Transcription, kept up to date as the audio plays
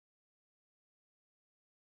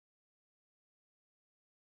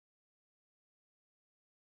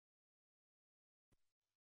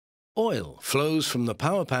Oil flows from the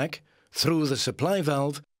power pack through the supply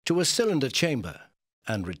valve to a cylinder chamber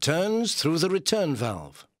and returns through the return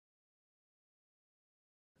valve.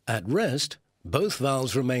 At rest, both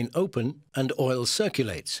valves remain open and oil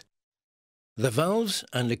circulates. The valves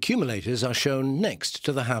and accumulators are shown next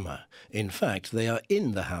to the hammer. In fact, they are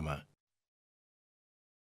in the hammer.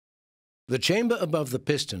 The chamber above the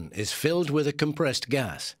piston is filled with a compressed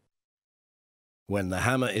gas. When the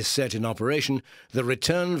hammer is set in operation, the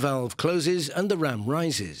return valve closes and the ram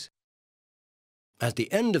rises. At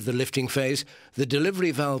the end of the lifting phase, the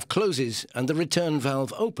delivery valve closes and the return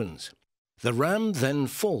valve opens. The ram then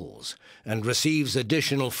falls and receives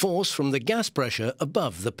additional force from the gas pressure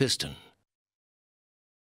above the piston.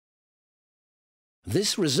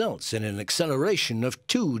 This results in an acceleration of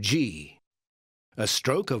 2g. A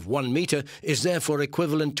stroke of 1 meter is therefore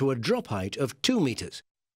equivalent to a drop height of 2 meters.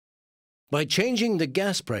 By changing the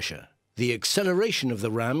gas pressure, the acceleration of the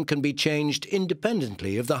ram can be changed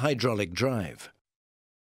independently of the hydraulic drive.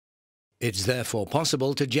 It's therefore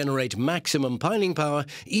possible to generate maximum piling power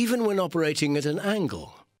even when operating at an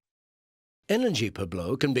angle. Energy per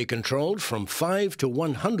blow can be controlled from 5 to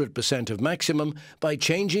 100% of maximum by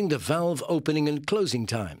changing the valve opening and closing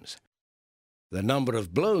times. The number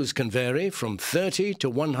of blows can vary from 30 to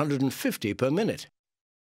 150 per minute.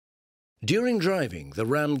 During driving, the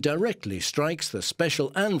ram directly strikes the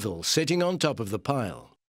special anvil sitting on top of the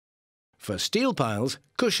pile. For steel piles,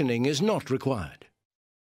 cushioning is not required.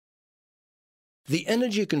 The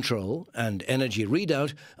energy control and energy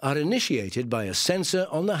readout are initiated by a sensor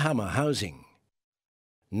on the hammer housing.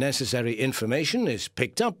 Necessary information is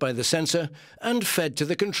picked up by the sensor and fed to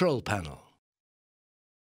the control panel.